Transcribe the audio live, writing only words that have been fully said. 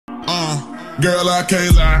Girl, I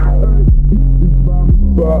can't lie.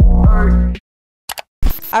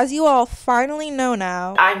 As you all finally know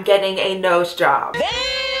now, I'm getting a nose job.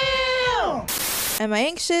 Damn! Am I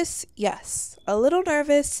anxious? Yes. A little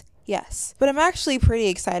nervous? Yes. But I'm actually pretty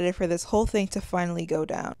excited for this whole thing to finally go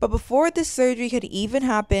down. But before this surgery could even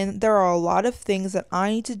happen, there are a lot of things that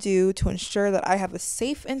I need to do to ensure that I have a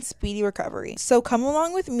safe and speedy recovery. So come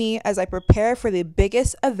along with me as I prepare for the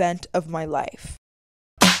biggest event of my life.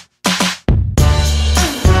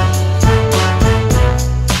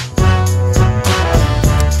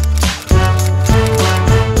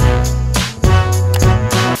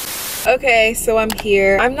 Okay, so I'm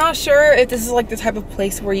here. I'm not sure if this is like the type of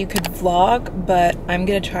place where you could vlog, but I'm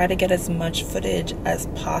gonna try to get as much footage as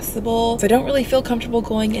possible. So I don't really feel comfortable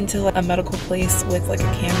going into like a medical place with like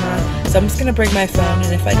a camera. So I'm just gonna bring my phone,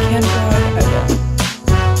 and if I can vlog, I will.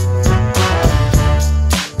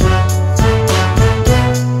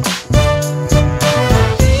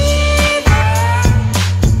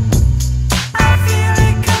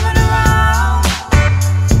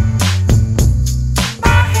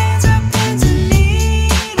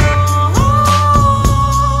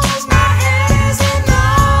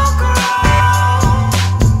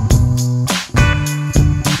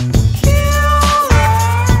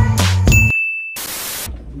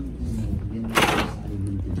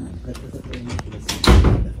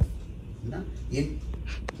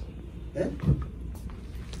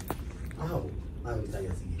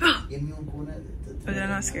 Did I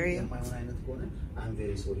not scare you?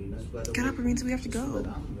 Get up, it means we have to go.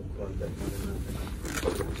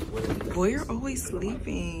 Boy, you're always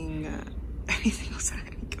sleeping. Anything else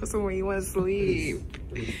go somewhere you want to sleep.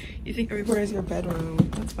 You think everywhere is your bedroom.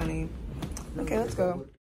 That's funny. Okay, let's go.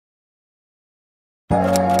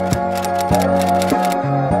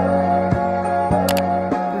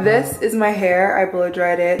 This is my hair. I blow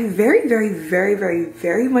dried it. I very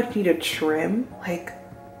much need a trim. Like,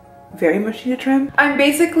 very much need a trim. I'm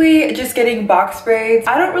basically just getting box braids.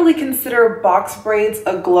 I don't really consider box braids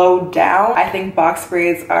a glow down. I think box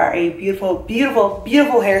braids are a beautiful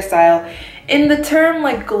hairstyle. In the term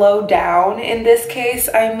like glow down, in this case,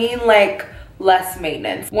 I mean like less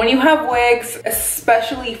maintenance. When you have wigs,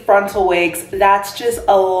 especially frontal wigs, that's just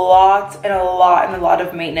a lot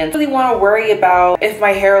of maintenance. I really want to worry about if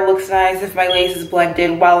my hair looks nice, if my lace is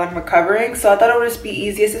blended while I'm recovering. So I thought it would just be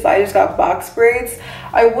easiest if I just got box braids.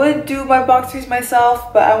 I would do my box braids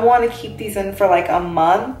myself, but I want to keep these in for like a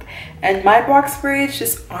month. And my box braids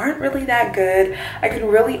just aren't really that good. I can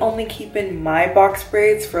really only keep in my box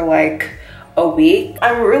braids for like a week.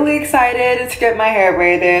 I'm really excited to get my hair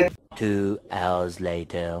braided. 2 hours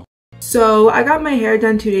later. So I got my hair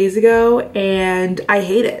done 2 days ago and I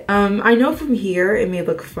hate it. I know from here it may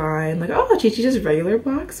look fine, like, oh, Chichi, just regular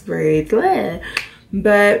box braids, bleh.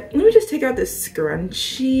 But let me just take out this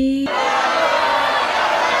scrunchie.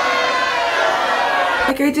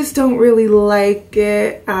 Like, I just don't really like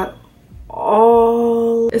it at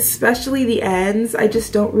all, especially the ends. I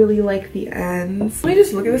just don't really like the ends. Let me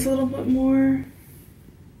just look at this a little bit more.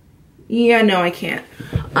 Yeah, no, I can't.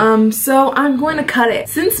 So I'm going to cut it.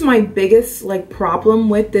 Since my biggest like problem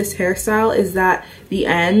with this hairstyle is that the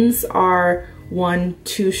ends are, one,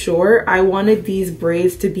 too short. I wanted these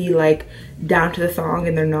braids to be like down to the thong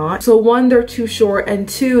and they're not. So one, they're too short, and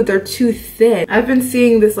two, they're too thin. I've been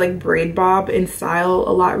seeing this like braid bob in style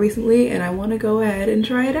a lot recently and I want to go ahead and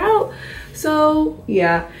try it out. So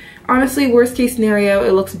yeah. Honestly, worst case scenario,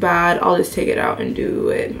 it looks bad. I'll just take it out and do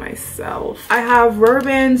it myself. I have rubber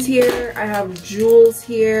bands here. I have jewels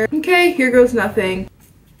here. Okay, here goes nothing.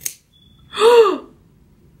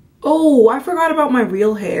 Oh, I forgot about my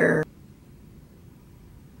real hair.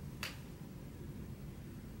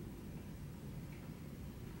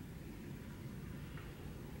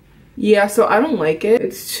 Yeah, so I don't like it.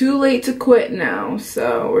 It's too late to quit now,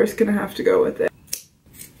 so we're just gonna have to go with it.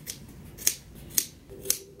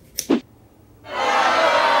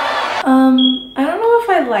 I don't know if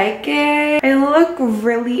I like it. I look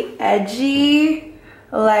really edgy.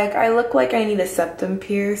 Like, I look like I need a septum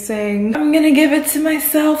piercing. I'm gonna give it to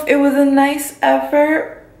myself. It was a nice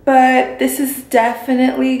effort, but this is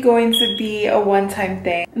definitely going to be a one-time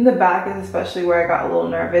thing. In the back is especially where I got a little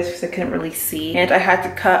nervous because I couldn't really see. And I had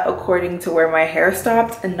to cut according to where my hair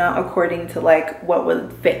stopped and not according to like what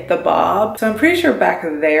would fit the bob. So I'm pretty sure back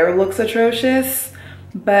there looks atrocious,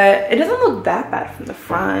 but it doesn't look that bad from the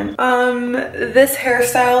front. This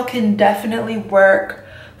hairstyle can definitely work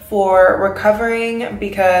for recovering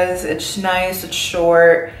because it's nice, it's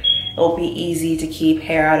short, it'll be easy to keep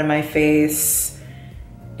hair out of my face.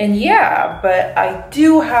 And yeah, but I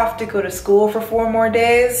do have to go to school for 4 more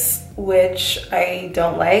days. which I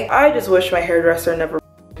don't like. I just wish my hairdresser never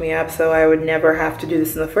me up so I would never have to do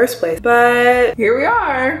this in the first place. But here we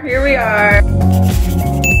are, here we are.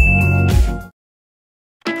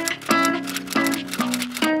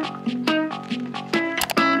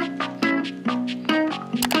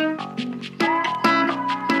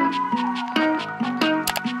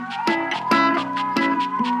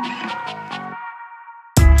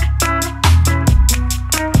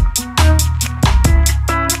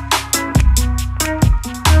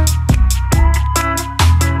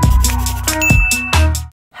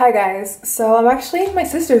 Hi guys, so I'm actually in my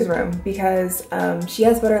sister's room because she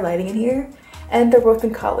has better lighting in here and they're both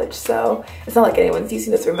in college, so it's not like anyone's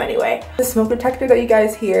using this room anyway. The smoke detector that you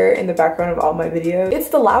guys hear in the background of all my videos, it's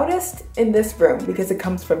the loudest in this room because it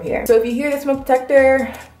comes from here. So if you hear the smoke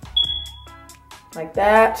detector, like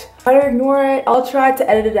that, try to ignore it. I'll try to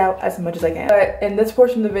edit it out as much as I can. But in this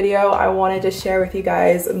portion of the video, I wanted to share with you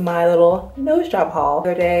guys my little nose job haul.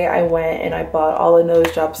 The other day, I went and I bought all the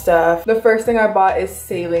nose job stuff. The first thing I bought is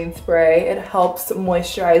saline spray. It helps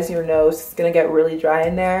moisturize your nose. It's gonna get really dry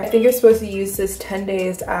in there. I think you're supposed to use this 10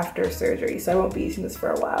 days after surgery, so I won't be using this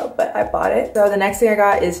for a while, but I bought it. So the next thing I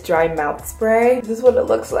got is dry mouth spray. This is what it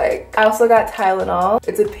looks like. I also got Tylenol.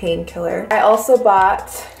 It's a painkiller. I also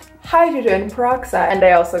bought hydrogen peroxide, and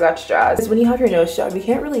I also got straws. Because when you have your nose job, you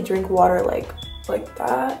can't really drink water like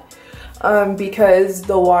that because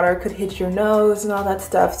the water could hit your nose and all that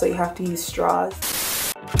stuff, so you have to use straws.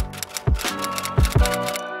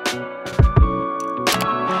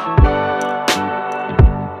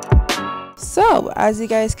 So, as you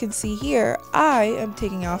guys can see here, I am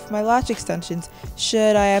taking off my lash extensions.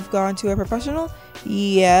 Should I have gone to a professional?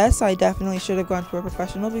 Yes, I definitely should have gone to a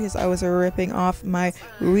professional because I was ripping off my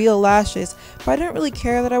real lashes. But I didn't really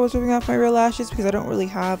care that I was ripping off my real lashes because I don't really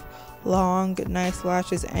have long, nice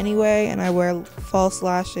lashes anyway, and I wear false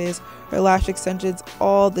lashes or lash extensions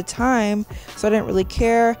all the time, so I didn't really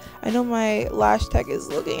care. I know my lash tech is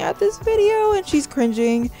looking at this video and she's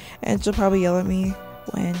cringing, and she'll probably yell at me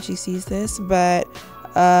when she sees this, but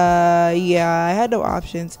yeah, I had no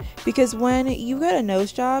options because when you get a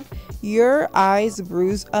nose job, your eyes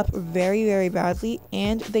bruise up very, very badly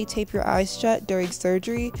and they tape your eyes shut during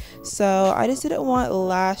surgery. So I just didn't want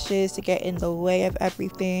lashes to get in the way of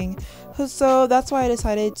everything. So that's why I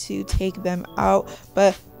decided to take them out.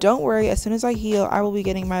 But don't worry, as soon as I heal, I will be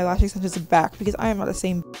getting my lash extensions back because I am not the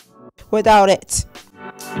same without it.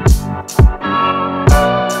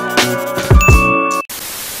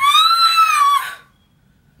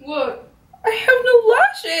 Look, I have no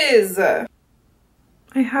lashes.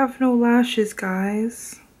 I have no lashes,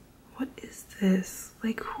 guys. What is this?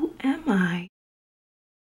 Like, who am I?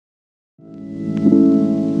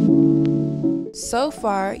 So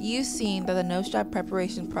far, you've seen that the nose job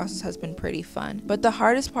preparation process has been pretty fun, but the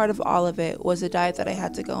hardest part of all of it was the diet that I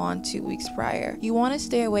had to go on 2 weeks prior. You want to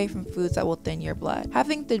stay away from foods that will thin your blood.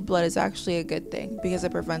 Having thin blood is actually a good thing because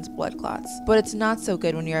it prevents blood clots, but it's not so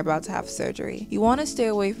good when you're about to have surgery. You want to stay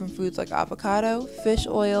away from foods like avocado, fish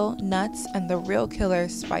oil, nuts, and the real killer,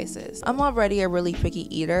 spices. I'm already a really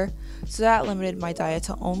picky eater, so that limited my diet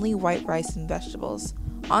to only white rice and vegetables.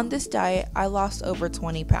 On this diet, I lost over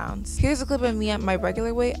 20 pounds. Here's a clip of me at my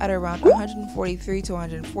regular weight at around 143 to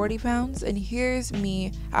 140 pounds, and here's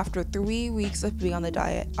me after 3 weeks of being on the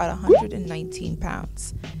diet at 119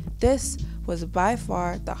 pounds. This was by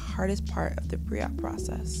far the hardest part of the pre-op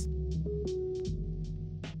process.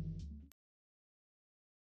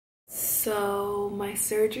 So my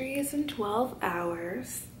surgery is in 12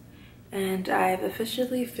 hours, and I've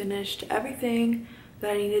officially finished everything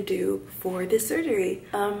that I need to do for this surgery.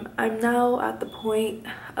 I'm now at the point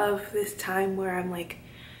of this time where I'm like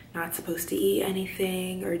not supposed to eat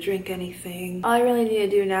anything or drink anything. All I really need to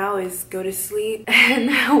do now is go to sleep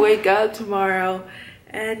and wake up tomorrow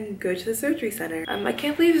and go to the surgery center. I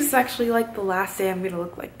can't believe this is actually like the last day I'm gonna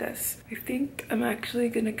look like this. I think I'm actually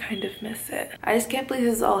gonna kind of miss it. I just can't believe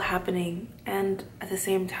this is all happening, and at the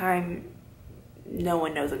same time, no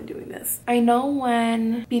one knows I'm doing this. I know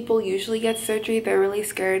when people usually get surgery, they're really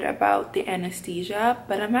scared about the anesthesia,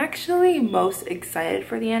 but I'm actually most excited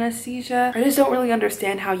for the anesthesia. I just don't really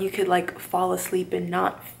understand how you could like fall asleep and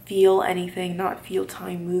not feel anything, not feel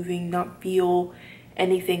time moving, not feel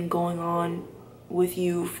anything going on with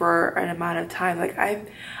you for an amount of time. Like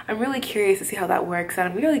I'm really curious to see how that works, and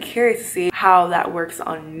I'm really curious to see how that works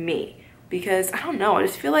on me, because I don't know, I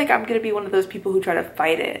just feel like I'm gonna be one of those people who try to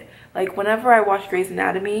fight it. Like whenever I watch Grey's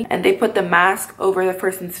Anatomy and they put the mask over the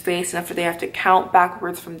person's face and after they have to count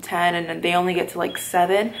backwards from 10 and then they only get to like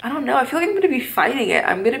 7, I don't know, I feel like I'm gonna be fighting it.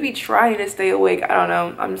 I'm gonna be trying to stay awake. I don't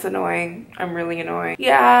know, I'm just annoying. I'm really annoying.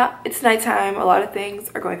 Yeah, it's nighttime. A lot of things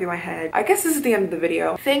are going through my head. I guess this is the end of the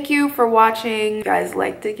video. Thank you for watching. If you guys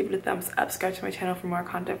liked it, give it a thumbs up, subscribe to my channel for more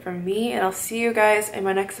content from me, and I'll see you guys in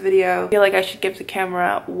my next video. I feel like I should give the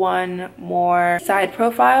camera one more side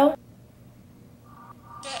profile.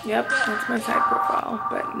 Yep, that's my side profile,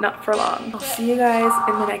 but not for long. I'll see you guys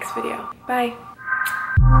in the next video. Bye.